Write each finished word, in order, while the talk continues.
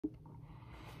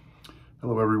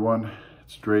Hello everyone,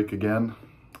 it's Drake again,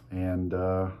 and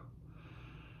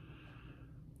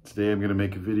today I'm going to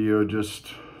make a video just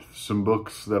some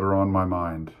books that are on my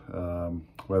mind.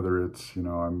 Whether it's,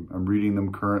 I'm reading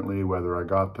them currently, whether I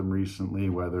got them recently,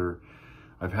 whether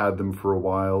I've had them for a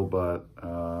while, but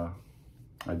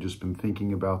I've just been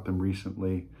thinking about them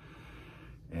recently.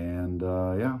 And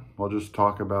yeah, I'll just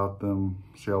talk about them,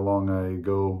 see how long I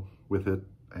go with it,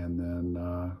 and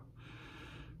then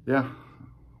yeah.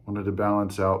 Wanted to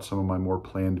balance out some of my more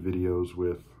planned videos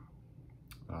with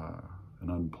an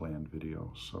unplanned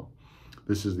video. So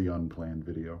this is the unplanned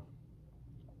video.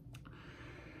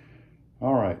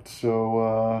 All right,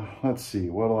 so let's see,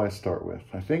 what do I start with?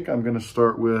 I think I'm going to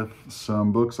start with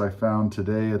some books I found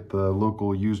today at the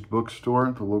local used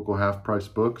bookstore, the local half-price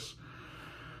books.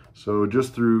 So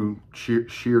just through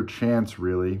sheer chance,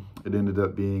 really, it ended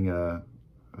up being a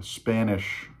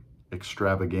Spanish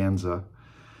extravaganza.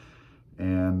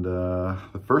 And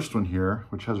the first one here,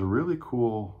 which has a really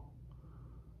cool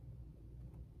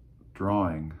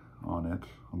drawing on it,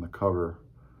 on the cover,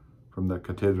 from the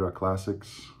Catedra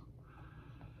Classics,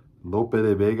 Lope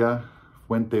de Vega,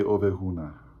 Fuente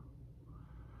Ovejuna.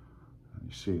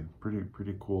 You see, pretty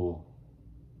cool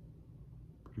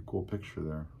picture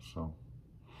there. So,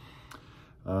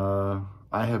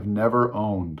 I have never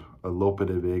owned a Lope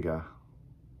de Vega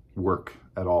work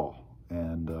at all,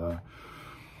 and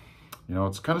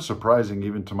it's kind of surprising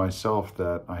even to myself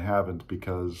that I haven't,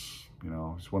 because,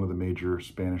 he's one of the major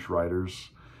Spanish writers.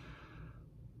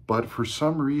 But for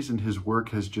some reason, his work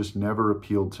has just never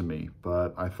appealed to me.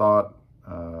 But I thought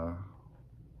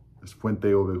this Fuente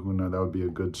Ovejuna, that would be a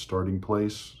good starting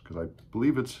place, because I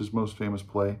believe it's his most famous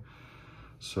play.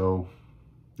 So,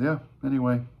 yeah,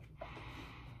 anyway.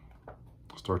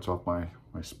 Starts off my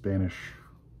Spanish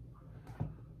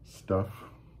stuff.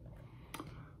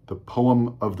 The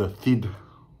Poem of the Cid.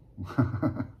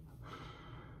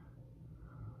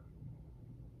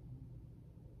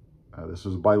 This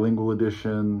is a bilingual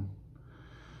edition.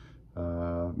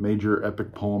 Major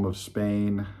epic poem of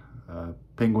Spain.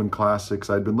 Penguin Classics.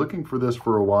 I'd been looking for this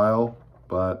for a while,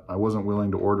 but I wasn't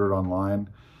willing to order it online.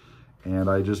 And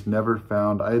I just never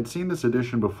found... I had seen this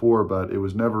edition before, but it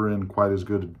was never in quite as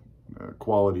good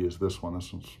quality as this one.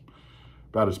 This one's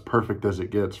about as perfect as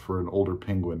it gets for an older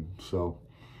Penguin. So...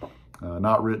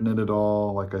 not written in at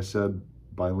all, like I said,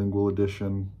 bilingual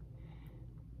edition.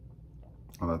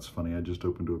 Oh, that's funny, I just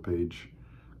opened to a page.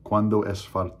 Cuando es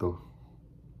farto.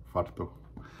 Farto.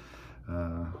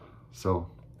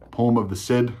 So, Poem of the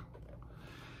Cid.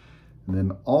 And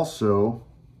then also,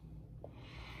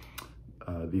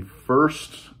 the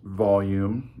first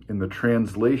volume in the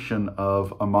translation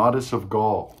of Amadis of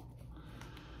Gaul.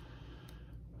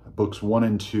 Books 1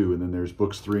 and 2, and then there's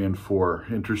books 3 and 4.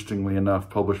 Interestingly enough,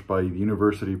 published by the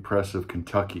University Press of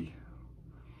Kentucky.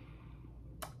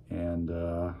 And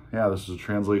yeah, this is a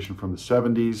translation from the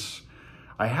 70s.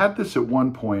 I had this at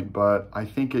one point, but I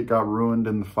think it got ruined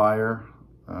in the fire,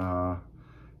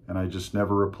 and I just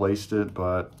never replaced it.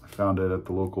 But I found it at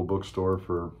the local bookstore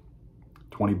for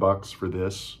 20 bucks for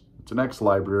this. It's an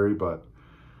ex-library, but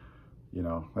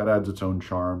that adds its own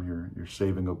charm. You're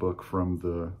saving a book from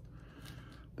the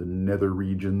nether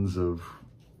regions of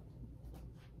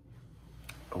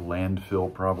a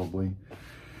landfill, probably.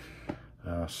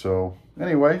 So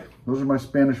anyway, those are my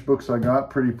Spanish books I got.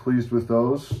 Pretty pleased with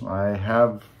those.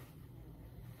 I've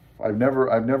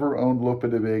never owned Lope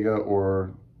de Vega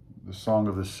or the Song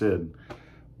of the Cid,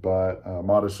 but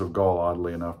Amadis of Gaul,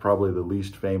 oddly enough, probably the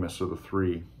least famous of the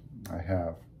three I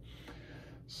have.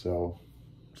 So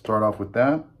start off with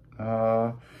that.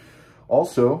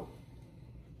 Also,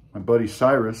 my buddy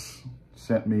Cyrus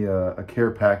sent me a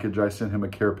care package. I sent him a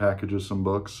care package of some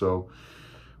books, so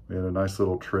we had a nice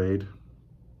little trade.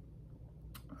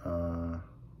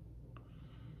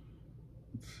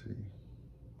 Let's see.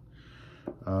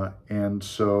 And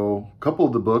so a couple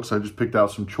of the books, I just picked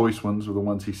out some choice ones of the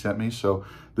ones he sent me. So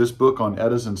this book on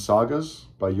Eddas and Sagas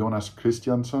by Jonas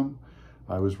Christiansen,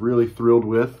 I was really thrilled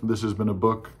with. This has been a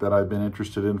book that I've been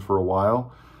interested in for a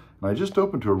while. And I just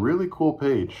opened to a really cool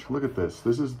page. Look at this.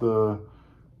 This is the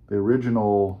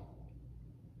original,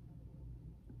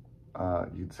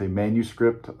 you'd say,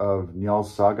 manuscript of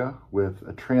Njal's Saga with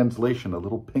a translation, a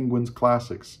little Penguins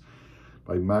Classics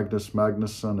by Magnus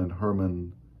Magnusson and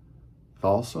Herman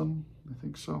Thalson, I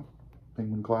think so.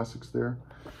 Penguin Classics there.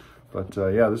 But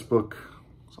yeah, this book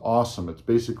is awesome. It's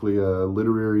basically a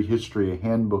literary history, a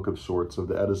handbook of sorts of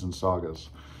the Eddas and Sagas.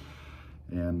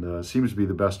 And seems to be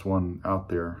the best one out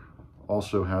there.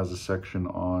 Also has a section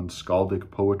on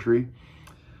skaldic poetry,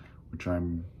 which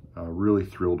I'm really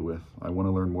thrilled with. I want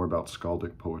to learn more about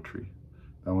skaldic poetry.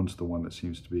 That one's the one that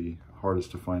seems to be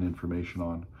hardest to find information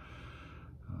on.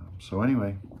 So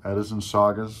anyway, Edison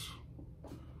Sagas,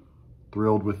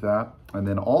 thrilled with that. And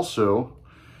then also,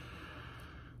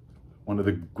 one of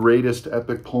the greatest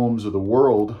epic poems of the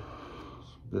world,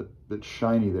 that's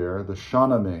shiny there, the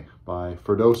Shahnameh by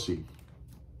Ferdowsi.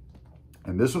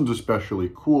 And this one's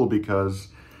especially cool because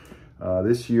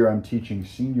this year I'm teaching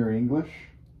senior English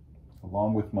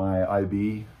along with my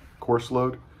IB course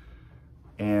load.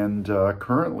 And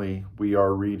currently we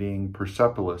are reading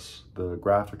Persepolis, the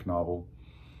graphic novel.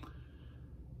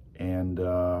 And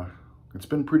it's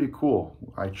been pretty cool.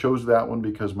 I chose that one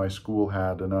because my school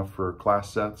had enough for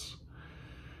class sets.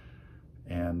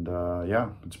 And yeah,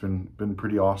 it's been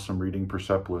pretty awesome reading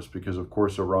Persepolis because, of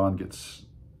course, Iran gets,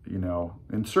 you know,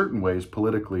 in certain ways,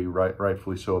 politically,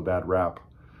 rightfully so, a bad rap.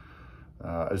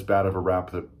 As bad of a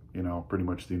rap that, you know, pretty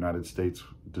much the United States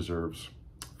deserves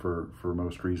for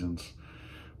most reasons.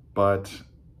 But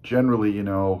generally, you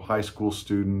know, high school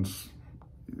students,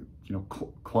 you know,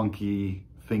 clunky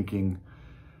thinking,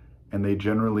 and they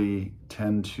generally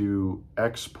tend to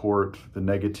export the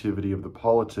negativity of the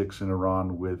politics in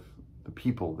Iran with the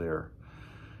people there.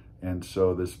 And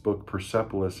so this book,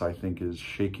 Persepolis, I think is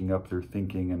shaking up their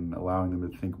thinking and allowing them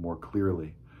to think more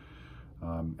clearly.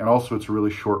 And also it's a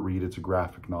really short read. It's a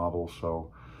graphic novel.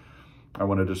 So I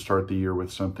wanted to start the year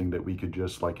with something that we could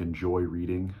just like enjoy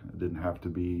reading. It didn't have to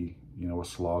be, you know, a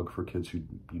slog for kids who,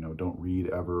 you know, don't read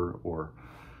ever or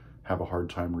have a hard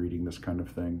time reading this kind of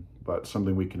thing, but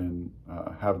something we can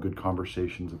have good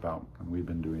conversations about. And we've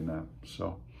been doing that.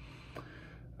 So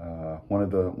one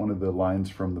of the lines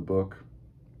from the book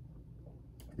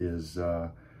is,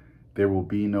 there will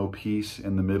be no peace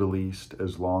in the Middle East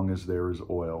as long as there is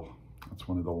oil. That's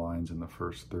one of the lines in the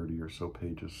first 30 or so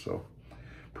pages. So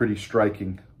pretty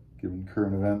striking given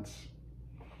current events.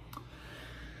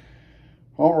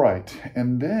 All right,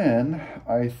 and then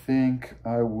I think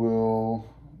I will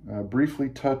briefly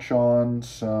touch on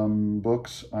some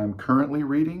books I'm currently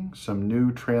reading, some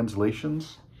new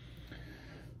translations.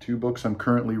 2 books I'm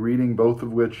currently reading, both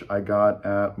of which I got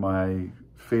at my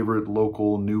favorite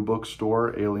local new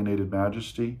bookstore, Alienated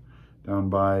Majesty, down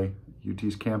by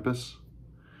UT's campus.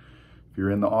 If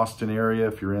you're in the Austin area,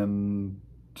 if you're in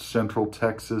Central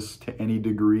Texas to any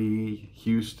degree,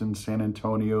 Houston, San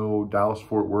Antonio, Dallas,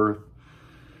 Fort Worth,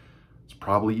 it's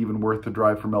probably even worth the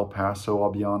drive from El Paso,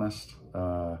 I'll be honest.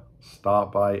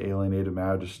 Stop by Alienated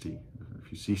Majesty.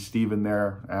 If you see Steven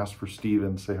there, ask for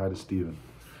Steven, say hi to Steven.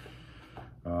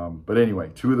 But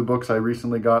anyway, 2 of the books I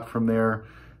recently got from there,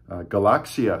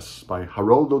 Galaxias by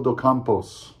Haroldo dos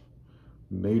Campos,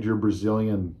 major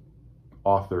Brazilian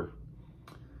author.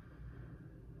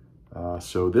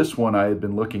 So this one I had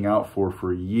been looking out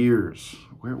for years.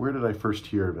 Where did I first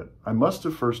hear of it? I must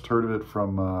have first heard of it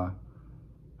from, I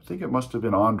think it must have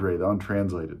been Andre, the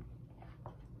Untranslated.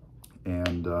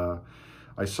 And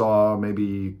I saw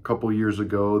maybe a couple years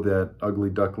ago that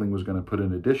Ugly Duckling was going to put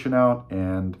an edition out,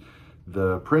 and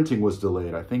the printing was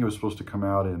delayed. I think it was supposed to come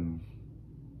out in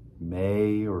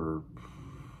May or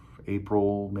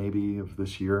April maybe of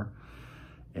this year.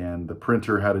 And the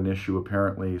printer had an issue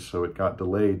apparently, so it got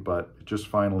delayed, but it just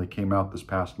finally came out this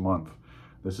past month.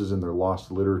 This is in their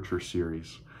Lost Literature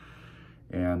series.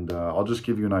 And I'll just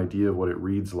give you an idea of what it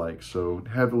reads like. So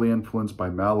heavily influenced by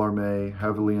Mallarmé,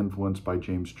 heavily influenced by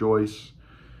James Joyce.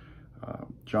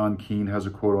 John Keane has a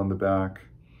quote on the back.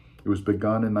 It was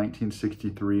begun in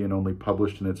 1963 and only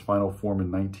published in its final form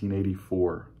in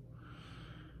 1984.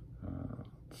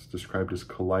 It's described as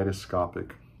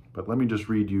kaleidoscopic. But let me just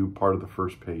read you part of the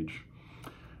first page.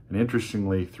 And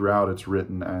interestingly, throughout it's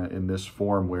written in this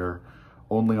form where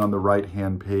only on the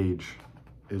right-hand page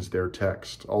is their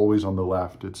text. Always on the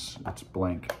left, it's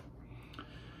blank.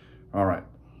 All right.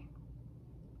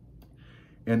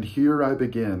 And here I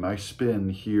begin, I spin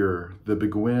here, the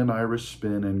beguine iris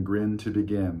spin and grin to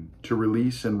begin. To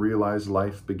release and realize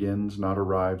life begins, not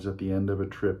arrives at the end of a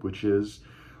trip, which is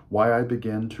why I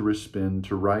begin to respin,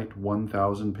 to write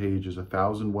 1,000 pages,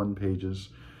 1,001 pages,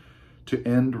 to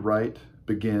end, write,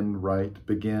 begin,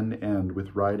 end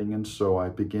with writing, and so I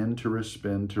begin to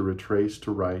respin, to retrace,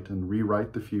 to write, and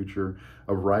rewrite the future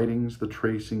of writings, the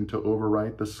tracing, to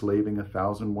overwrite the slaving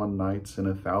 1,001 nights in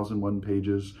 1,001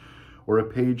 pages, or a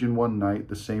page in one night,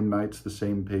 the same nights, the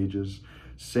same pages,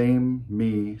 same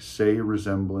me, say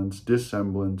resemblance,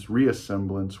 dissemblance,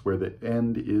 reassemblance, where the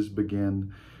end is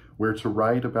begin, where to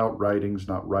write about writings,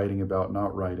 not writing about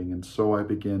not writing, and so I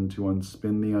begin to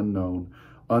unspin the unknown,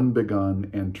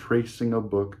 unbegun, and tracing a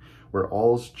book where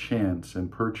all's chance,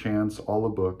 and perchance all a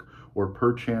book, or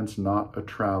perchance not a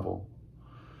travel.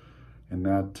 And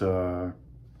that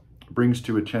brings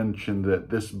to attention that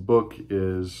this book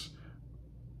is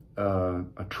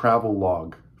a travel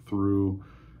log through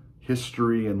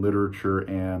history and literature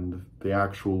and the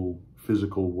actual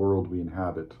physical world we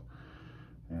inhabit.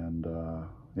 And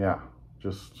yeah,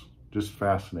 just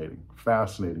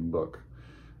fascinating book.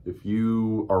 If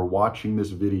you are watching this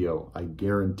video, I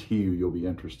guarantee you'll be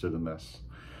interested in this.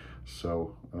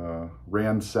 So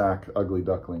ransack Ugly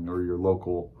Duckling or your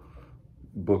local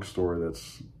bookstore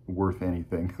that's worth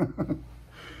anything.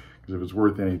 Because if it's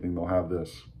worth anything, they'll have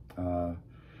this.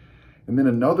 And then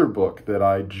another book that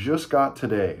I just got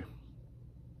today,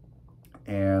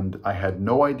 and I had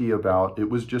no idea about. It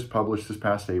was just published this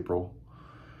past April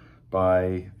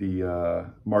by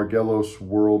the Margelos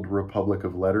World Republic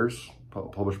of Letters,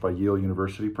 published by Yale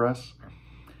University Press.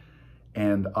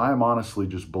 And I'm honestly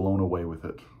just blown away with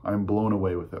it. I'm blown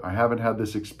away with it. I haven't had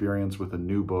this experience with a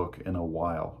new book in a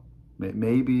while.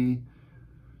 Maybe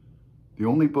the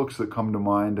only books that come to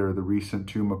mind are the recent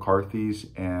two McCarthy's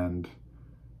and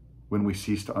When We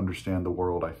Cease to Understand the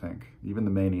World, I think. Even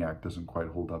The Maniac doesn't quite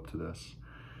hold up to this.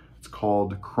 It's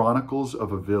called Chronicles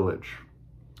of a Village.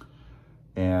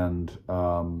 And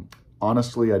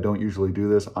honestly, I don't usually do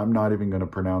this. I'm not even going to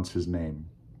pronounce his name.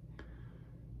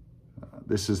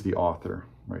 This is the author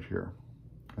right here,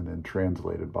 and then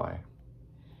translated by.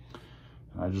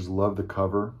 I just love the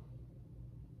cover.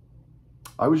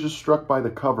 I was just struck by the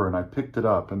cover, and I picked it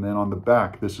up, and then on the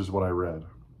back, this is what I read.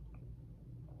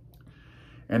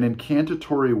 An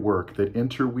incantatory work that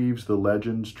interweaves the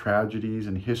legends, tragedies,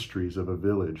 and histories of a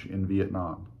village in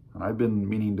Vietnam. And I've been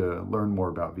meaning to learn more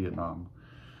about Vietnam.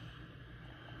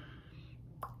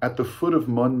 At the foot of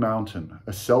Mun Mountain,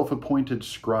 a self-appointed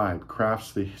scribe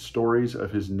crafts the stories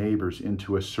of his neighbors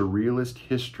into a surrealist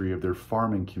history of their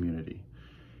farming community.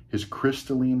 His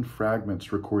crystalline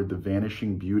fragments record the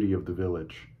vanishing beauty of the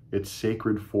village, its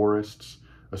sacred forests,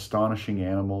 astonishing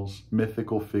animals,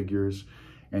 mythical figures,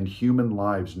 and human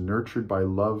lives nurtured by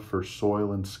love for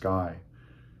soil and sky,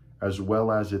 as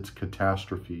well as its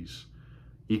catastrophes,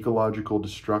 ecological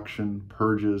destruction,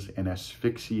 purges, and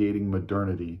asphyxiating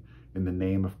modernity in the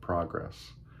name of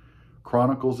progress.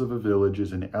 Chronicles of a Village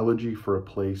is an elegy for a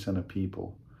place and a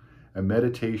people, a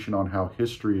meditation on how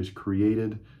history is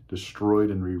created, destroyed,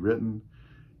 and rewritten,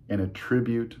 and a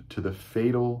tribute to the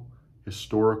fatal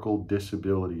historical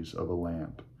disabilities of a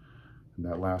land. And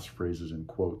that last phrase is in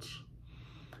quotes.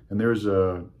 And there's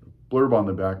a blurb on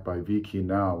the back by Vicky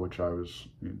Now, which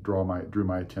drew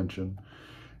my attention.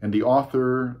 And the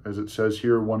author, as it says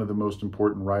here, one of the most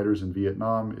important writers in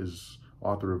Vietnam, is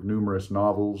author of numerous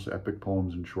novels, epic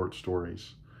poems, and short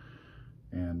stories.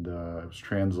 And it was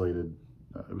translated,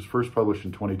 it was first published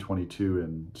in 2022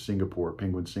 in Singapore,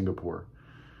 Penguin, Singapore.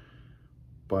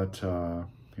 But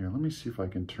here, let me see if I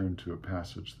can turn to a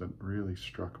passage that really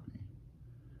struck me.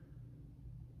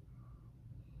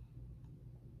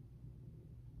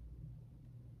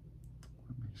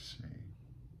 Let me see.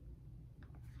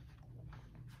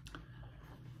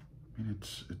 I mean,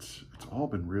 it's all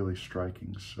been really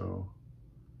striking, so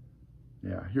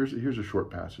yeah, here's a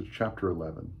short passage, chapter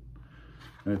 11.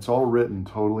 And it's all written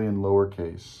totally in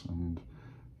lowercase. And,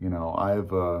 you know, I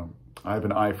have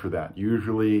an eye for that.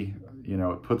 Usually, you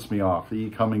know, it puts me off.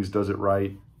 E. Cummings does it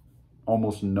right.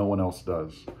 Almost no one else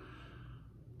does.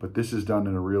 But this is done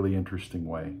in a really interesting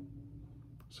way.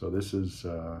 So this is,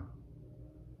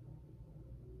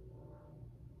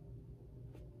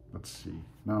 let's see.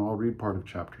 Now I'll read part of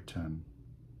chapter 10.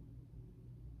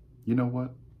 You know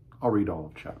what? I'll read all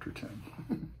of chapter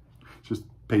 10. Just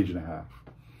page and a half.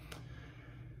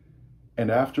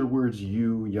 And afterwards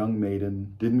you, young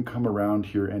maiden, didn't come around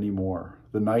here anymore.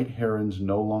 The night herons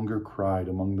no longer cried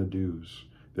among the dews.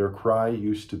 Their cry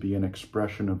used to be an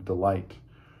expression of delight,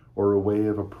 or a way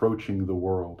of approaching the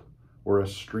world, or a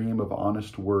stream of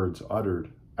honest words uttered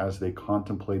as they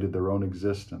contemplated their own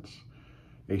existence,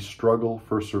 a struggle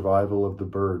for survival of the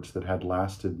birds that had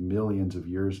lasted millions of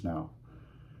years now.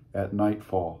 At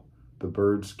nightfall, the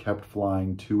birds kept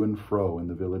flying to and fro in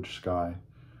the village sky,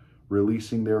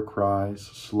 releasing their cries,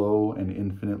 slow and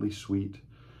infinitely sweet.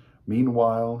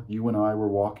 Meanwhile, you and I were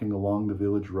walking along the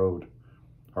village road,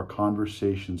 our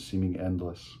conversation seeming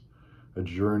endless, a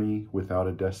journey without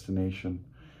a destination,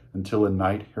 until a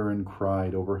night heron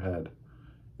cried overhead.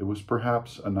 It was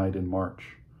perhaps a night in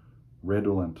March,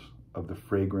 redolent of the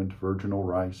fragrant virginal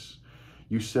rice.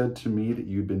 You said to me that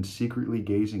you'd been secretly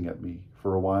gazing at me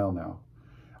for a while now.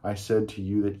 I said to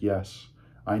you that yes,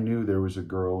 I knew there was a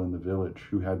girl in the village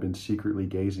who had been secretly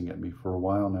gazing at me for a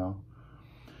while now.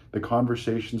 The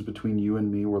conversations between you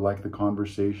and me were like the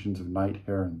conversations of night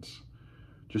herons,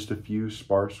 just a few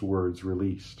sparse words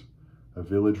released, a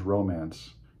village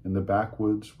romance in the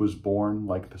backwoods was born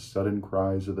like the sudden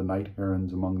cries of the night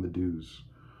herons among the dews.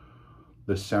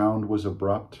 The sound was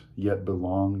abrupt, yet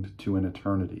belonged to an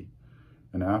eternity.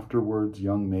 And afterwards,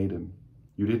 young maiden,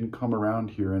 you didn't come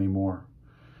around here any more.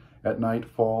 At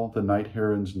nightfall, the night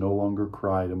herons no longer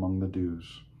cried among the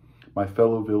dews. My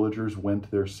fellow villagers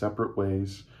went their separate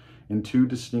ways in two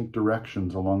distinct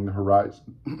directions along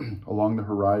the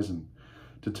horizon.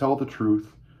 To tell the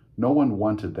truth, no one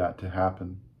wanted that to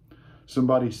happen.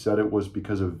 Somebody said it was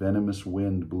because a venomous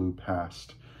wind blew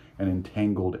past and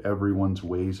entangled everyone's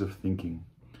ways of thinking.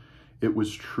 It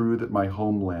was true that my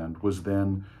homeland was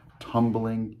then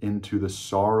tumbling into the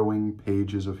sorrowing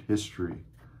pages of history.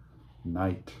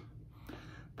 Night.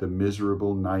 The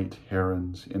miserable night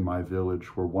herons in my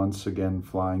village were once again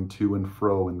flying to and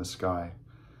fro in the sky,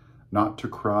 not to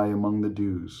cry among the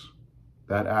dews.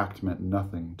 That act meant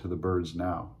nothing to the birds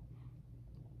now.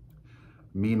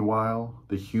 Meanwhile,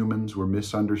 the humans were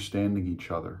misunderstanding each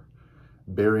other,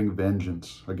 bearing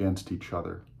vengeance against each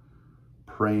other,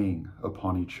 preying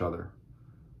upon each other.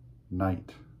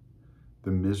 Night.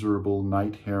 The miserable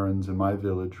night herons in my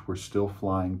village were still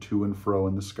flying to and fro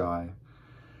in the sky,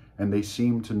 and they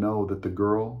seemed to know that the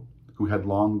girl who had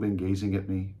long been gazing at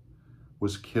me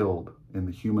was killed in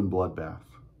the human bloodbath.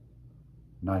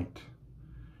 Night.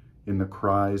 In the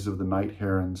cries of the night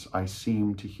herons, I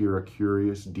seemed to hear a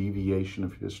curious deviation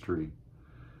of history.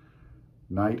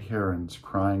 Night herons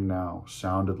crying now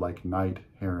sounded like night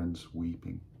herons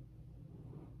weeping.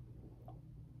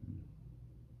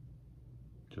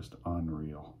 Just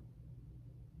unreal.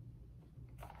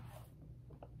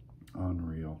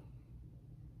 Unreal.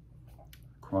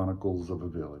 Chronicles of a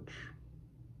Village.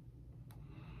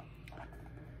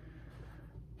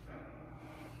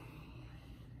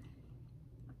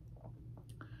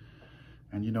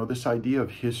 And you know, this idea of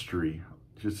history,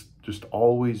 just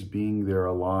always being there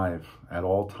alive at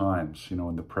all times, you know,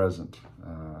 in the present.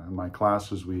 In my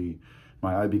classes,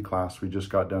 my IB class, we just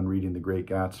got done reading The Great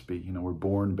Gatsby. You know, we're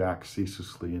born back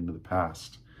ceaselessly into the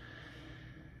past.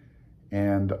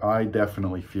 And I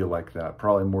definitely feel like that,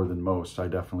 probably more than most. I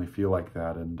definitely feel like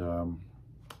that. And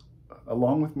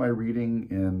along with my reading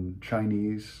in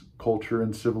Chinese culture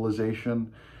and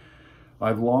civilization,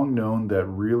 I've long known that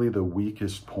really the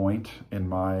weakest point in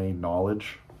my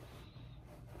knowledge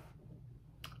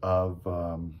of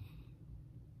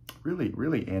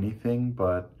really anything,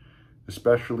 but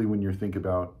especially when you think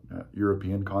about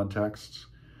European contexts,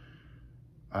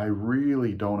 I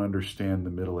really don't understand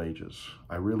the Middle Ages.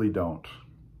 I really don't.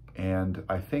 And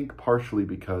I think partially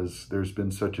because there's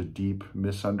been such a deep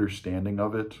misunderstanding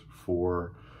of it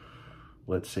for,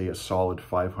 let's say, a solid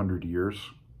 500 years,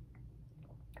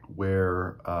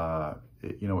 where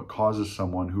it causes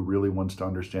someone who really wants to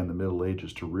understand the Middle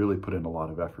Ages to really put in a lot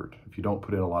of effort. If you don't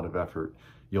put in a lot of effort,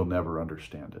 you'll never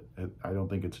understand it. I don't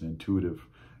think it's an intuitive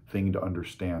thing to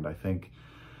understand. I think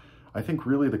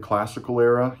really the classical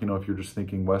era, you know, if you're just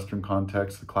thinking Western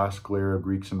context, the classical era,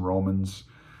 Greeks and Romans,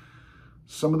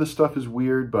 some of the stuff is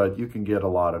weird, but you can get a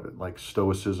lot of it. Like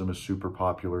Stoicism is super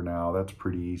popular now. That's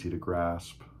pretty easy to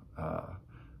grasp.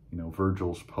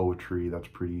 Virgil's poetry, that's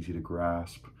pretty easy to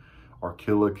grasp.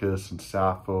 Archilochus and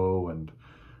Sappho and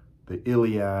the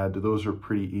Iliad, those are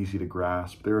pretty easy to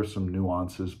grasp. There are some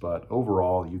nuances, but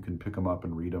overall you can pick them up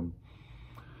and read them.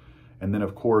 And then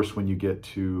of course, when you get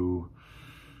to,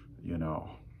 you know,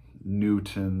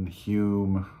 Newton,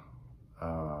 Hume,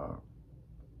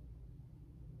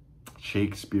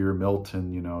 Shakespeare,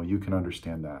 Milton, you know, you can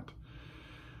understand that.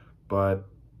 But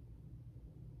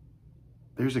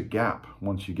there's a gap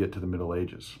once you get to the Middle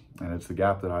Ages. And it's the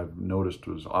gap that I've noticed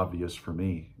was obvious for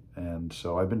me. And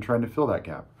so I've been trying to fill that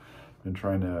gap. I've been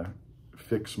trying to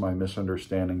fix my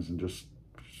misunderstandings and just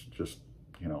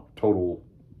total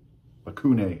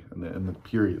lacunae in the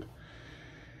period.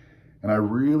 And I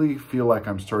really feel like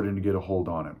I'm starting to get a hold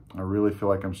on it.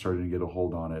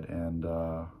 And,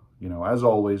 as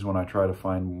always, when I try to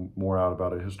find more out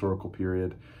about a historical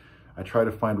period, I try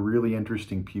to find really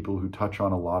interesting people who touch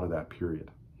on a lot of that period.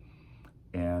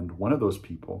 And one of those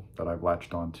people that I've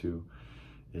latched onto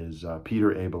is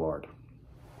Peter Abelard.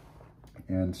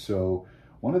 And so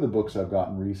one of the books I've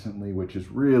gotten recently, which is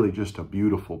really just a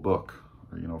beautiful book,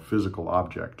 physical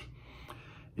object,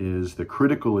 is the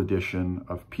critical edition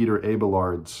of Peter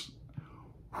Abelard's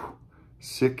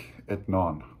Sic et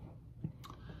Non,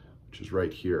 which is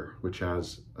right here, which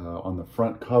has on the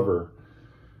front cover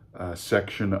a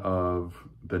section of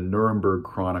the Nuremberg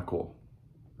Chronicle,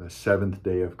 the seventh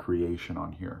day of creation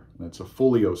on here. And it's a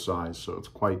folio size, so it's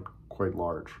quite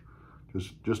large,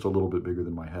 just a little bit bigger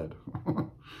than my head.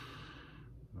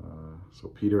 So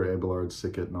Peter Abelard's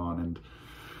Sic et Non, and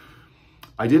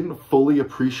I didn't fully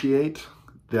appreciate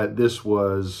that this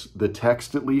was, the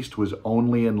text at least, was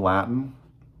only in Latin.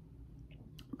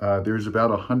 There's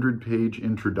about a 100-page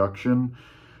introduction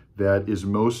that is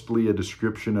mostly a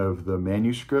description of the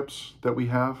manuscripts that we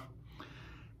have.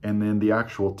 And then the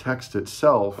actual text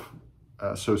itself,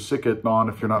 so Sic et Non,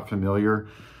 if you're not familiar,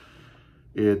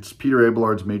 it's Peter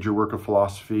Abelard's major work of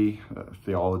philosophy,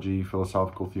 theology,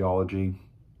 philosophical theology.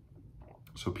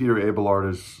 So Peter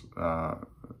Abelard is,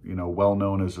 well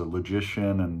known as a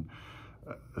logician and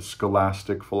a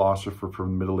scholastic philosopher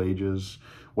from the Middle Ages.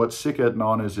 What Sic et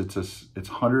Non is,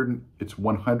 it's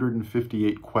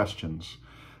 158 questions,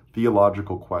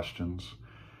 theological questions.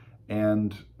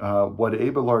 And what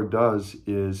Abelard does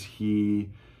is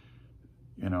he,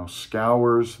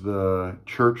 scours the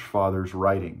church fathers'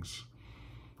 writings.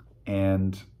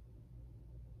 And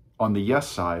on the yes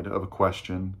side of a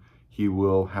question, he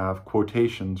will have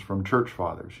quotations from church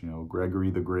fathers, Gregory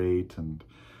the Great and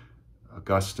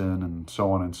Augustine and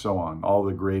so on, all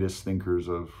the greatest thinkers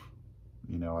of,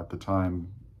 at the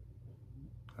time,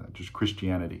 just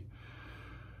Christianity.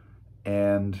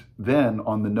 And then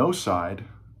on the no side,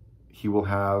 he will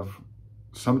have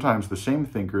sometimes the same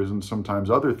thinkers and sometimes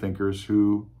other thinkers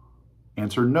who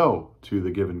answer no to the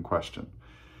given question.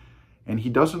 And he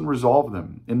doesn't resolve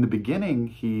them. In the beginning,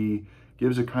 he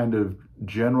gives a kind of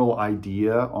general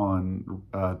idea on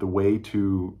the way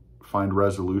to find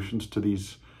resolutions to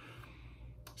these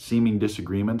seeming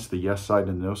disagreements, the yes side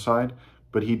and the no side,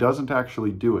 but he doesn't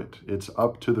actually do it. It's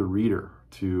up to the reader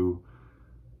to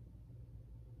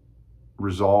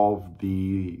resolve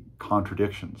the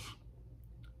contradictions.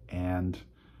 And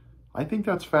I think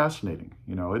that's fascinating.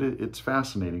 It's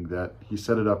fascinating that he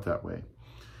set it up that way.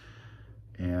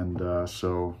 And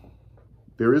so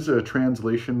there is a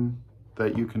translation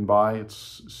that you can buy.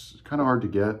 It's kind of hard to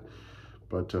get,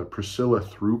 but Priscilla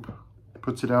Throop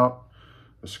puts it out,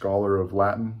 a scholar of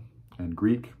Latin and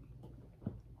Greek.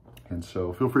 And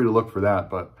so feel free to look for that.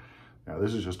 But yeah,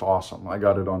 this is just awesome. I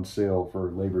got it on sale for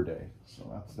Labor Day.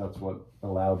 So that's what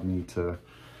allowed me to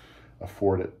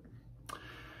afford it.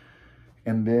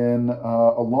 And then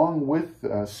along with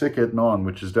Sic et Non,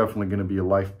 which is definitely going to be a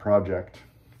life project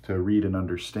to read and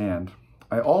understand,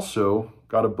 I also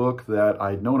got a book that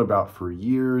I'd known about for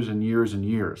years and years and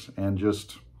years and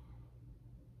just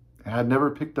had never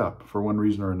picked up for one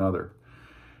reason or another.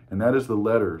 And that is the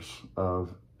letters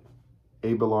of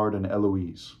Abelard and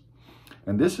Eloise.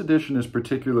 And this edition is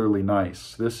particularly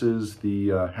nice. This is the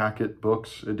Hackett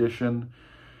Books edition,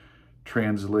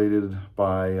 translated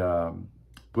by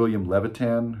William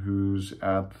Levitan, who's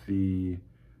at the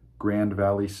Grand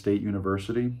Valley State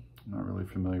University. I'm not really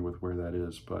familiar with where that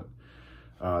is, but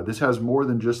this has more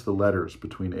than just the letters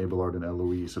between Abelard and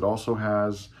Eloise. It also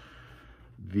has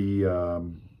the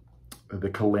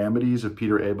Calamities of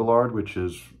Peter Abelard, which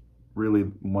is really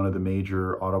one of the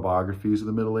major autobiographies of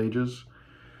the Middle Ages.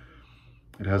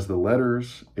 It has the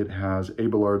letters. It has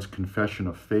Abelard's Confession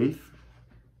of Faith.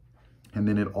 And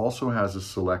then it also has a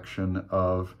selection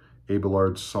of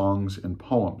Abelard's songs and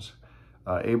poems.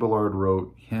 Abelard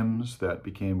wrote hymns that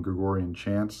became Gregorian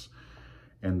chants,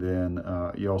 and then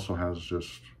he also has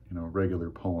just regular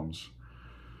poems.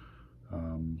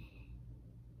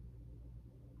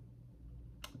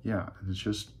 Yeah, it's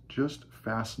just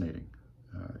fascinating.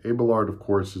 Abelard, of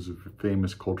course, is a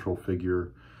famous cultural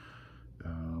figure.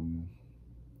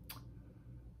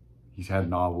 He's had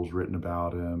novels written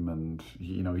about him, and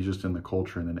he's just in the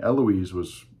culture. And then Eloise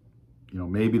was,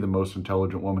 maybe the most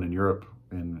intelligent woman in Europe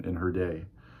in her day.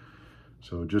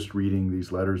 So just reading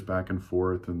these letters back and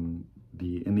forth, and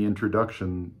in the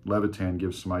introduction, Levitan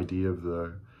gives some idea of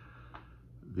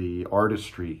the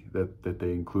artistry that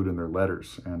they include in their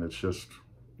letters, and it's just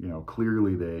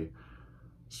clearly they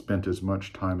spent as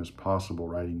much time as possible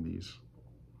writing these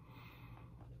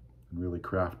and really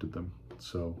crafted them.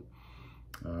 So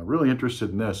really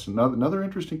interested in this. Another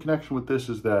interesting connection with this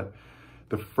is that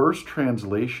the first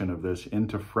translation of this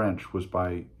into French was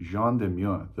by Jean de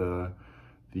Meun,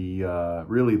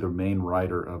 really the main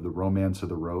writer of the Romance of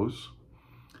the Rose.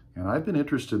 And I've been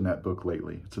interested in that book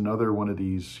lately. It's another one of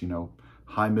these,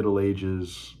 high Middle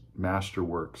Ages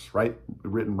masterworks,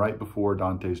 written right before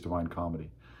Dante's Divine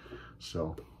Comedy.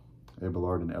 So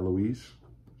Abelard and Eloise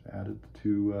added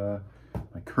to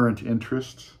my current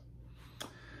interests.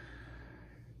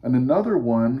 And another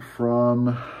one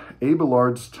from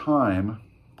Abelard's time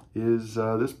is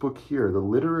this book here, The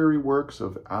Literary Works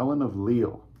of Alan of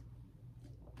Lille.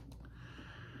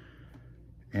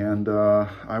 And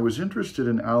I was interested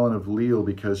in Alan of Lille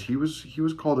because he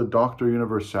was called a Doctor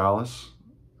Universalis,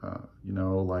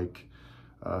 like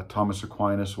Thomas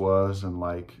Aquinas was, and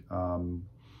like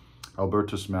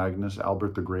Albertus Magnus,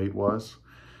 Albert the Great was.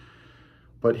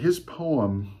 But his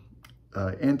poem,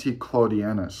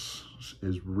 Anti-Claudianus,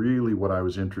 is really what I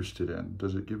was interested in.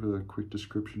 Does it give a quick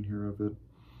description here of it?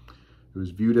 It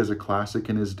was viewed as a classic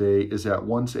in his day, is at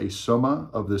once a summa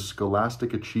of the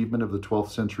scholastic achievement of the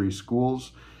 12th century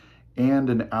schools and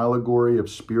an allegory of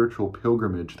spiritual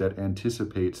pilgrimage that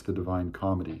anticipates the Divine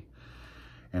Comedy.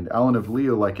 And Alan of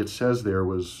Lille, like it says there,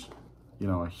 was, you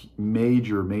know, a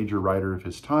major writer of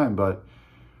his time, but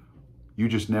you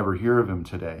just never hear of him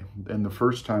today. And the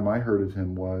first time I heard of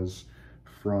him was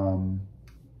from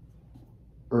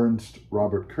Ernst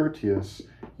Robert Curtius,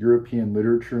 European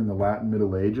Literature in the Latin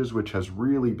Middle Ages, which has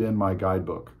really been my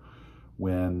guidebook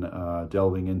when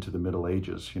delving into the Middle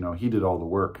Ages. You know, he did all the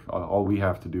work. All we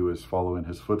have to do is follow in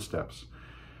his footsteps.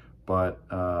 But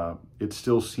it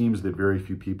still seems that very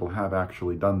few people have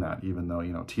actually done that, even though,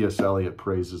 you know, T.S. Eliot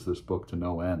praises this book to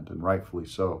no end, and rightfully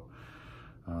so.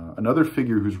 Another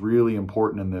figure who's really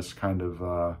important in this kind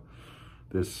of,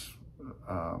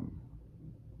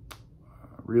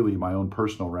 really my own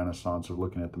personal renaissance of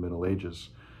looking at the Middle Ages,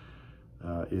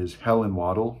 is Helen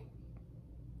Waddell,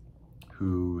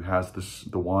 who has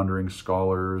the Wandering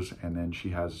Scholars, and then she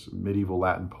has medieval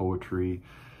Latin poetry.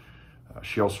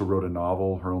 She also wrote a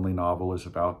novel. Her only novel is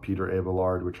about Peter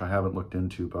Abelard, which I haven't looked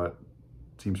into, but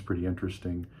seems pretty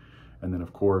interesting. And then,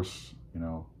 of course, you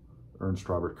know, Ernst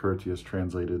Robert Curtius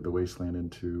translated The Wasteland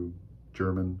into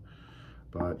German,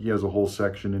 but he has a whole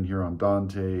section in here on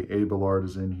Dante. Abelard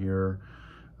is in here,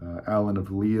 Alan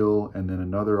of Lille, and then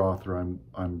another author I'm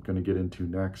going to get into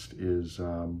next is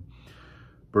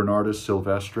Bernardus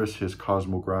Silvestris, his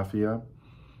Cosmographia.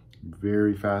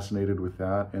 Very fascinated with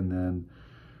that. And then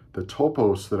the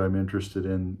topos that I'm interested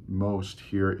in most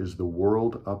here is the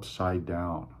world upside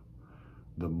down,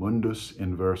 the mundus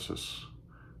inversus,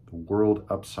 the world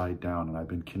upside down. And I've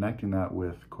been connecting that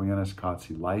with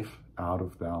Koyaanisqatsi, life out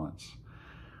of balance,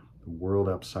 the world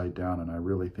upside down. And I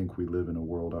really think we live in a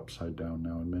world upside down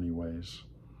now in many ways.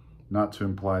 Not to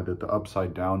imply that the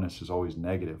upside downness is always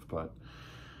negative, but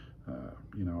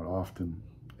you know, it often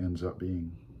ends up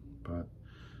being. But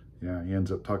yeah, he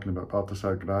ends up talking about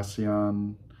Baltasar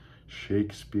Gracian,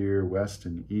 Shakespeare, West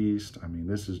and East. I mean,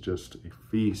 this is just a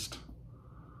feast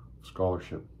of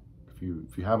scholarship. If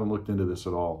you haven't looked into this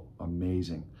at all,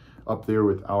 amazing. Up there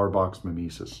with Auerbach's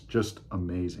Mimesis, just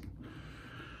amazing.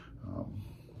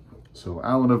 So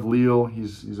Alan of Lille,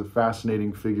 he's a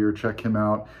fascinating figure. Check him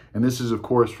out. And this is, of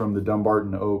course, from the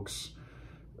Dumbarton Oaks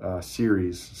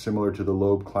series, similar to the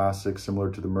Loeb Classics,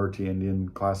 similar to the Murty Indian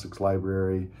Classics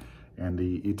Library, and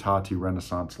the Itati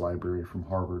Renaissance Library from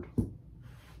Harvard.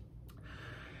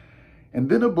 And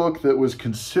then a book that was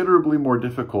considerably more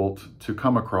difficult to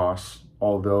come across,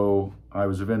 although I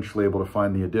was eventually able to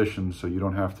find the edition, so you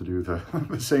don't have to do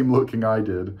the same looking I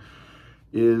did,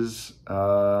 is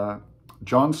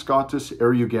John Scotus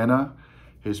Eriugena,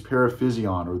 his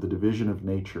Paraphysion, or the Division of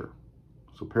Nature.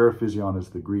 So Paraphysion is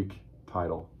the Greek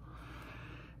title.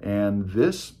 And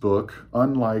this book,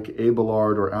 unlike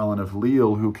Abelard or Alan of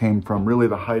Lille, who came from really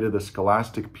the height of the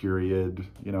scholastic period,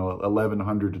 you know,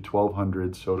 1100 to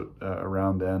 1200, so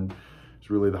around then,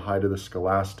 it's really the height of the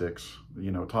scholastics.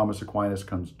 You know, Thomas Aquinas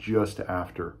comes just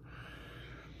after.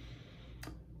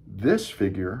 This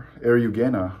figure,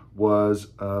 Eriugena, was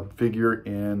a figure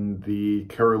in the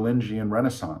Carolingian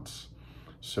Renaissance.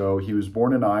 So he was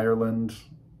born in Ireland,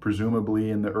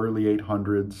 presumably in the early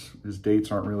 800s. His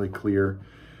dates aren't really clear,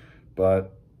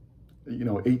 but, you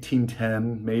know,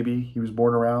 1810, maybe he was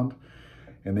born around.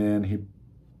 And then he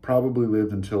probably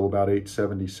lived until about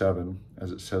 877,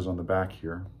 as it says on the back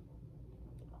here.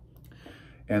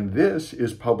 And this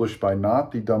is published by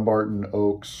not the Dumbarton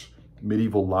Oaks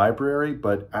Medieval Library,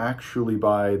 but actually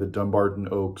by the Dumbarton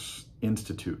Oaks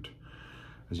Institute,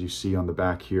 as you see on the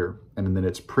back here. And then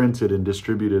it's printed and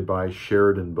distributed by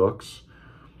Sheridan Books.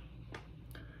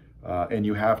 And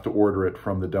you have to order it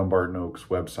from the Dumbarton Oaks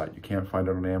website. You can't find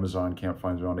it on Amazon, can't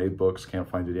find it on AbeBooks, can't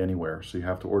find it anywhere. So you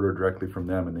have to order it directly from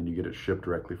them, and then you get it shipped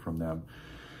directly from them.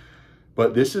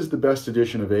 But this is the best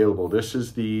edition available. This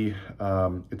is the,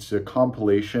 it's a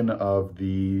compilation of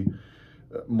the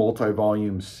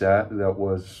multi-volume set that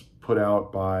was put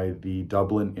out by the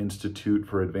Dublin Institute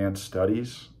for Advanced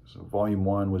Studies. So volume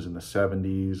 1 was in the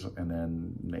 70s, and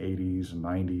then in the 80s and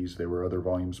 90s, there were other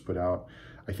volumes put out.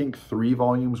 I think 3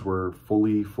 volumes were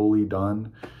fully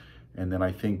done. And then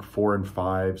I think 4 and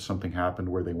 5, something happened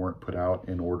where they weren't put out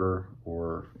in order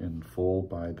or in full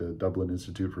by the Dublin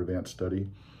Institute for Advanced Study.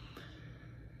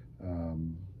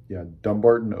 Yeah,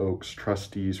 Dumbarton Oaks,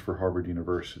 trustees for Harvard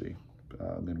University.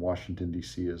 And then Washington,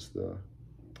 D.C. is the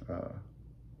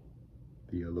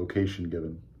location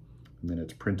given. and then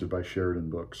it's printed by Sheridan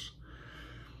Books.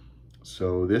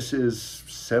 So this is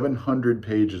 700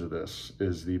 pages of this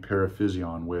is the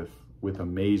Paraphysion with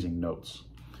amazing notes.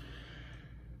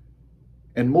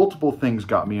 And multiple things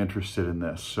got me interested in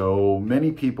this. So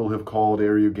many people have called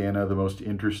Eriugena the most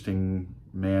interesting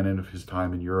man of his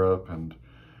time in Europe, and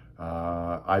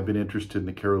I've been interested in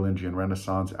the Carolingian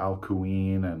Renaissance,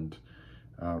 Alcuin and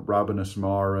Rabanus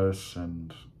Maurus,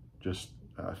 and just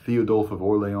Theodulf of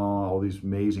Orleans, all these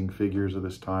amazing figures of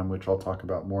this time, which I'll talk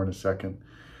about more in a second.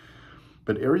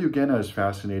 But Eriugena is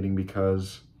fascinating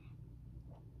because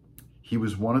he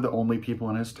was one of the only people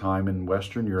in his time in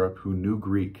Western Europe who knew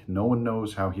Greek. No one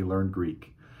knows how he learned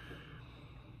Greek.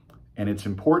 And it's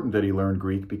important that he learned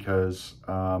Greek because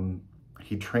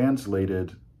he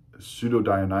translated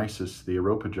Pseudo-Dionysius, the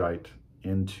Areopagite,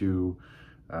 into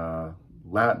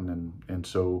Latin, and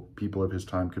so people of his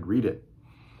time could read it.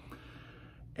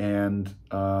 And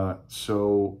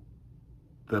so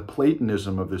the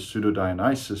Platonism of this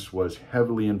Pseudo-Dionysius was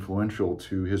heavily influential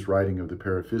to his writing of the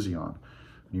Paraphysion.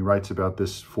 He writes about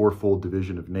this fourfold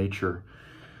division of nature.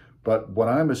 But what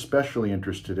I'm especially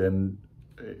interested in,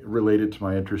 related to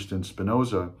my interest in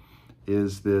Spinoza,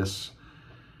 is this,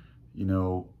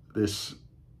 this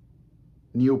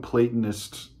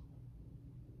Neoplatonist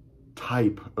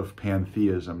type of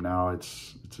pantheism. Now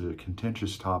it's a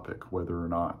contentious topic whether or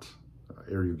not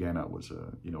Eriugena was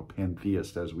a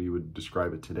pantheist as we would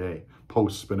describe it today.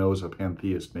 Post-Spinoza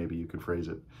pantheist, maybe you could phrase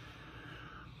it.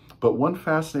 But one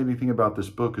fascinating thing about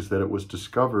this book is that it was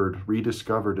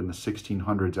rediscovered in the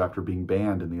 1600s after being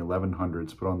banned in the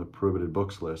 1100s, put on the prohibited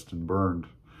books list and burned.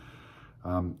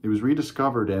 It was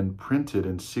rediscovered and printed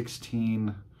in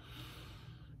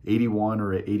 1681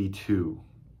 or 82,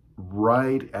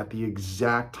 right at the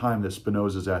exact time that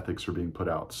Spinoza's Ethics are being put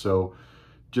out. So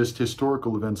just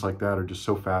historical events like that are just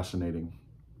so fascinating.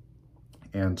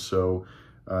 And so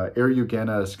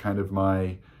Eriugena is kind of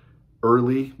my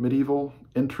early medieval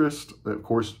interest. Of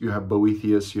course, you have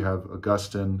Boethius, you have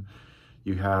Augustine,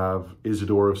 you have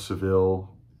Isidore of Seville,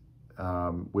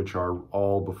 which are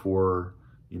all before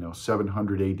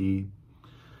 700 AD.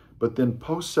 But then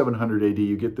post 700 AD,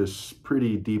 you get this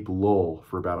pretty deep lull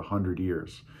for about 100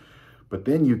 years. But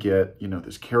then you get,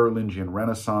 this Carolingian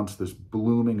Renaissance, this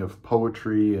blooming of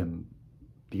poetry and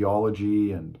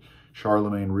theology, and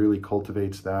Charlemagne really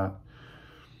cultivates that.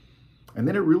 And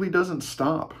then it really doesn't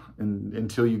stop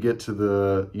until you get to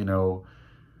the,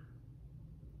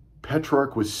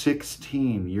 Petrarch was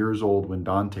 16 years old when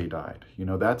Dante died.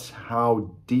 That's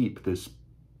how deep this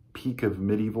peak of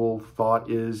medieval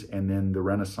thought is, and then the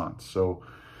Renaissance. So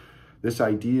this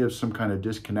idea of some kind of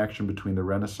disconnection between the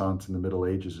Renaissance and the Middle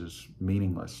Ages is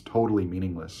meaningless, totally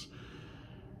meaningless.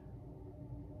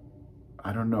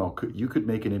 I don't know. You could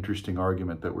make an interesting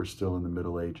argument that we're still in the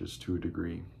Middle Ages to a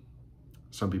degree.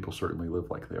 Some people certainly live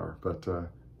like they are, but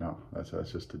no, that's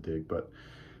just a dig. But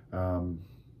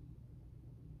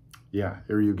yeah,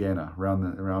 Eriugena,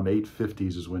 around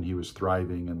 850s is when he was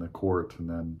thriving in the court, and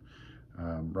then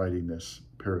writing this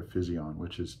Paraphysion,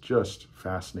 which is just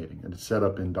fascinating. And it's set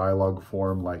up in dialogue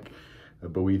form, like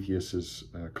Boethius's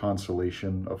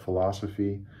Consolation of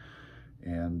Philosophy.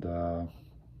 And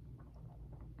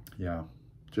yeah,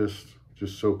 just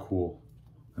so cool.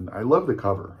 And I love the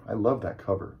cover. I love that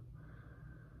cover.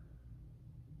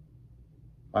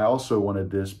 I also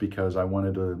wanted this because I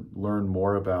wanted to learn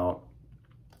more about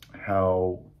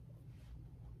how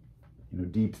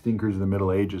deep thinkers of the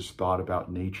Middle Ages thought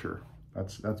about nature.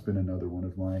 That's been another one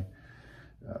of my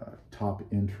top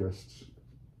interests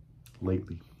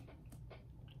lately.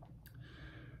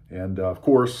 And of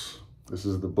course, this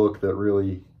is the book that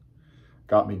really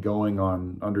got me going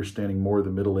on understanding more of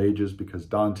the Middle Ages, because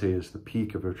Dante is the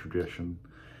peak of a tradition.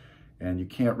 And you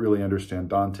can't really understand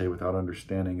Dante without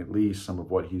understanding at least some of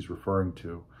what he's referring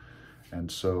to. And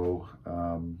so,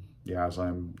 yeah, as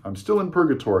I'm still in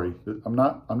purgatory. I'm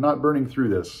not burning through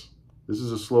this. This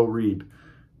is a slow read,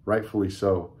 rightfully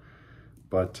so.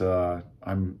 But as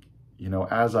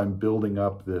I'm building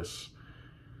up this,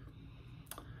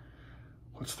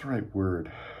 what's the right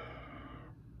word?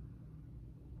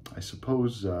 I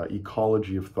suppose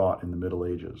ecology of thought in the Middle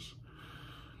Ages.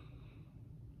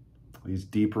 These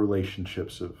deep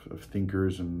relationships of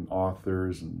thinkers and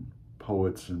authors and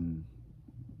poets and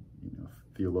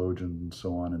theologians and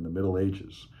so on in the Middle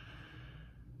Ages.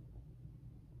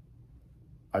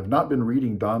 I've not been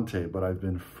reading Dante, but I've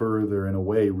been further in a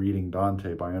way reading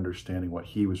Dante by understanding what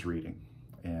he was reading,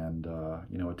 and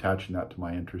attaching that to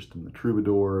my interest in the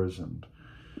troubadours and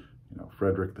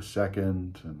Frederick II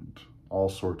and all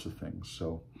sorts of things.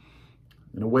 So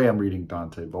in a way I'm reading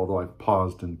Dante, although I've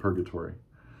paused in purgatory.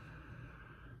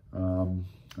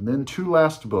 And then two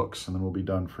last books, and then we'll be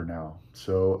done for now.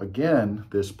 So again,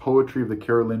 this Poetry of the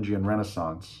Carolingian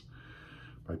Renaissance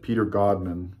by Peter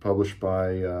Godman, published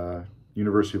by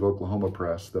University of Oklahoma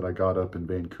Press, that I got up in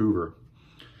Vancouver.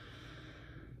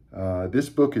 This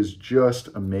book is just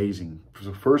amazing.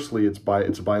 So firstly, it's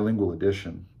a bilingual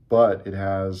edition, but it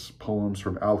has poems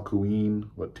from Alcuin,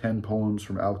 10 poems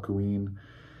from Alcuin.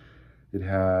 It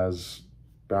has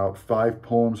about 5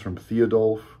 poems from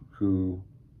Theodulf, who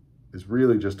is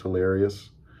really just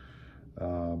hilarious.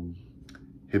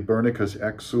 Hibernicus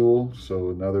Exul,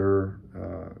 so another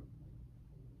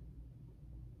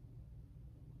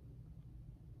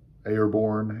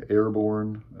airborne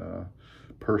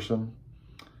person.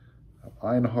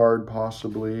 Einhard,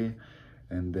 possibly.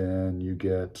 And then you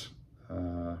get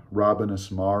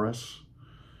Rabanus Maurus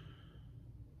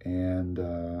and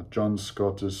John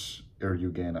Scotus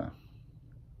Erugena,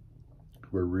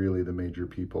 who are really the major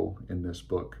people in this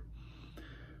book.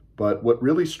 But what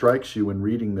really strikes you when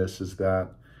reading this is that,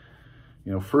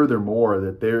 furthermore,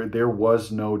 that there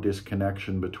was no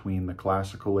disconnection between the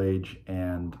classical age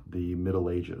and the Middle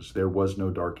Ages. There was no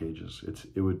Dark Ages.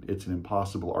 It's an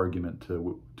impossible argument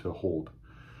to hold.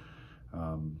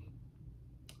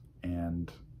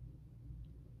 And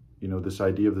this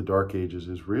idea of the Dark Ages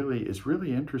is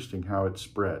really interesting how it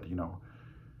spread.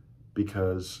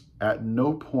 Because at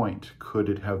no point could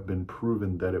it have been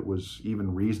proven that it was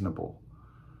even reasonable.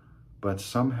 But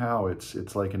somehow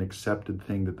it's like an accepted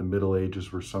thing that the Middle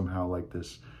Ages were somehow like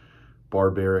this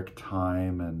barbaric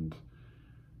time. And,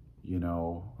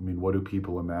 what do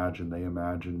people imagine? They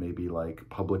imagine maybe like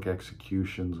public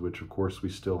executions, which of course we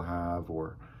still have,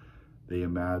 or they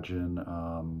imagine,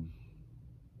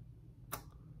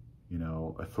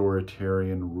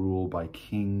 authoritarian rule by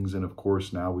kings. And of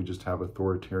course now we just have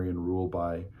authoritarian rule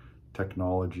by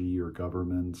technology or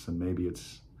governments, and maybe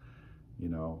it's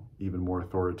even more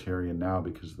authoritarian now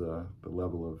because the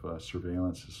level of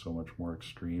surveillance is so much more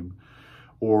extreme.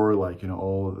 Or like,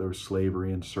 there's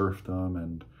slavery and serfdom,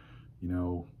 and,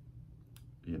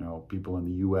 people in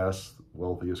the U.S.,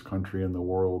 wealthiest country in the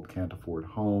world, can't afford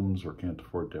homes or can't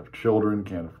afford to have children,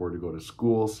 can't afford to go to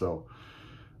school. So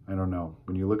I don't know.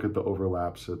 When you look at the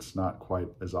overlaps, it's not quite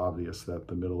as obvious that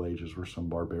the Middle Ages were some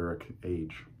barbaric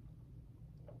age.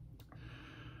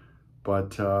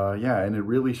 But yeah, and it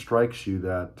really strikes you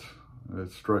that,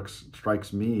 it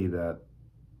strikes me that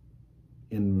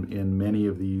in many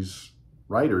of these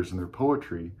writers and their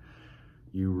poetry,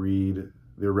 you read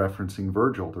they're referencing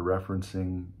Virgil, they're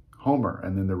referencing Homer,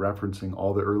 and then they're referencing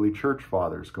all the early church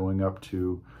fathers going up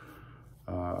to,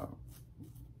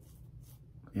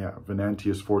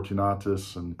 Venantius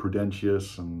Fortunatus and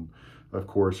Prudentius, and of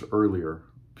course earlier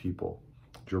people,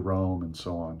 Jerome and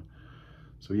so on.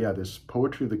 So yeah, this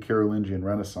Poetry of the Carolingian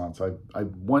Renaissance, I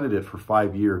wanted it for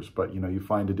 5 years, but you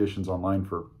find editions online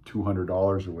for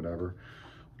 $200 or whatever.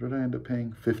 What did I end up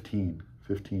paying? 15,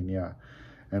 yeah.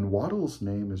 And Waddell's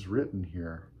name is written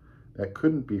here. That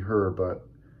couldn't be her, but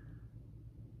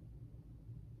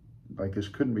like this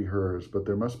couldn't be hers, but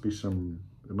there must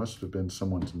have been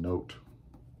someone's note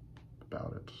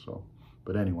about it. So,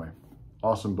 but anyway,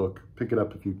 awesome book. Pick it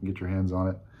up if you can get your hands on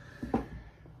it.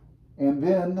 And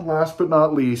then, last but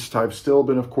not least, I've still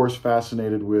been, of course,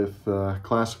 fascinated with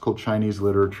classical Chinese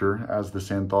literature, as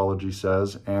this anthology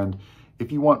says. And if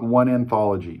you want one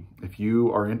anthology, if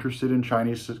you are interested in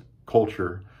Chinese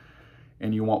culture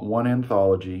and you want one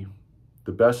anthology,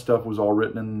 the best stuff was all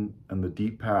written in the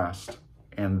deep past,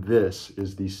 and this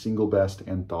is the single best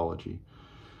anthology,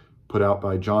 put out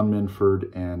by John Minford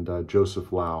and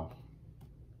Joseph Lau.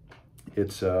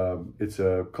 It's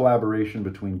a collaboration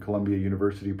between Columbia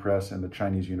University Press and the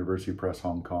Chinese University Press,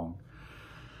 Hong Kong.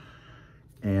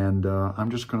 And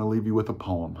I'm just going to leave you with a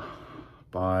poem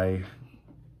by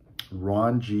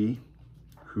Ron Ji,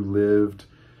 who lived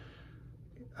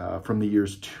from the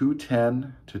years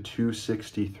 210 to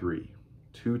 263.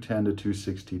 210 to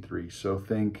 263. So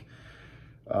think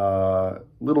a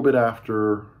little bit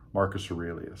after Marcus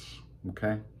Aurelius,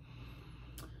 okay?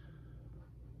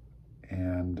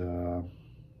 And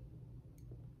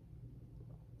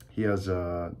he has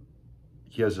a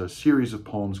series of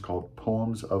poems called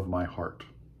Poems of My Heart.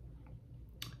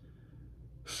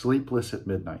 Sleepless at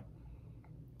midnight.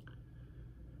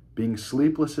 Being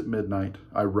sleepless at midnight,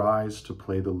 I rise to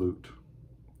play the lute.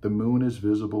 The moon is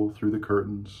visible through the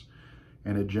curtains,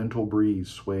 and a gentle breeze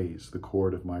sways the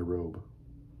cord of my robe.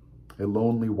 A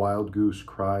lonely wild goose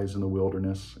cries in the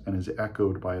wilderness and is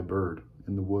echoed by a bird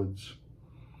in the woods.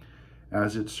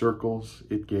 As it circles,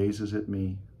 it gazes at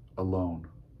me, alone,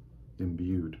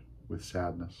 imbued with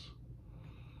sadness.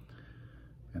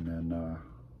 And then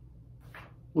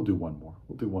We'll do one more.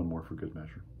 We'll do one more for good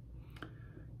measure.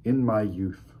 In my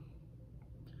youth.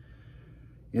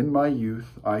 In my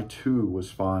youth, I too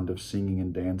was fond of singing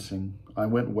and dancing. I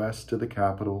went west to the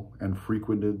capital and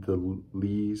frequented the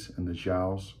Lees and the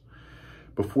Zhaos.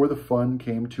 Before the fun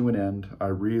came to an end, I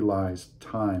realized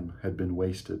time had been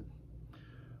wasted.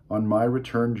 On my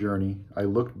return journey, I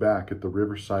looked back at the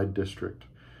Riverside district,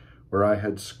 where I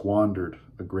had squandered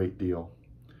a great deal,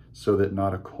 so that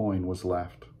not a coin was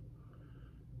left.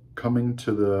 Coming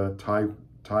to the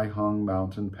Tai Hung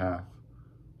mountain path,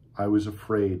 I was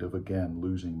afraid of again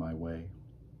losing my way.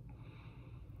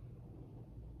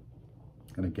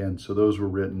 And again, so those were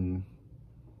written,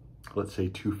 let's say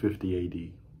 250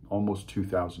 AD, almost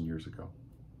 2,000 years ago.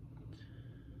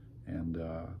 And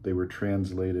they were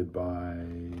translated by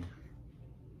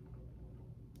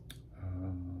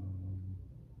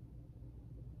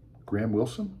Graham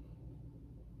Wilson?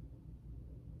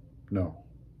 No.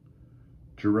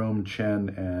 Jerome Chen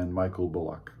and Michael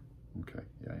Bullock. Okay,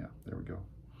 yeah, there we go.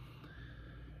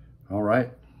 All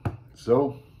right,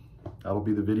 so that'll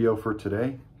be the video for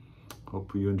today.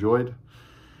 Hope you enjoyed.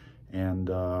 And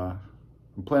I'm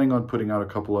planning on putting out a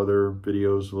couple other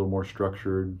videos, a little more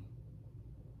structured.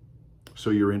 So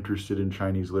you're interested in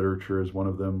Chinese literature as one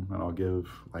of them, and I'll give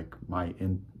like my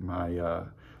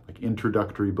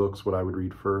introductory books, what I would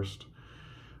read first.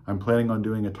 I'm planning on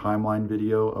doing a timeline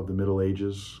video of the Middle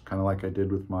Ages, kind of like I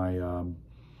did with my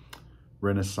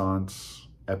Renaissance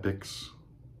epics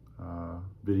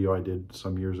video I did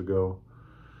some years ago.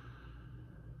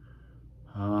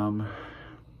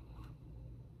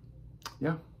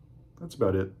 Yeah, that's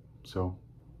about it. So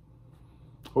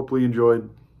hopefully you enjoyed.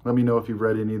 Let me know if you've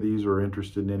read any of these or are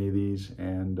interested in any of these.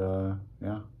 And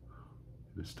yeah,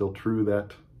 it is still true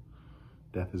that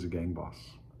death is a gang boss.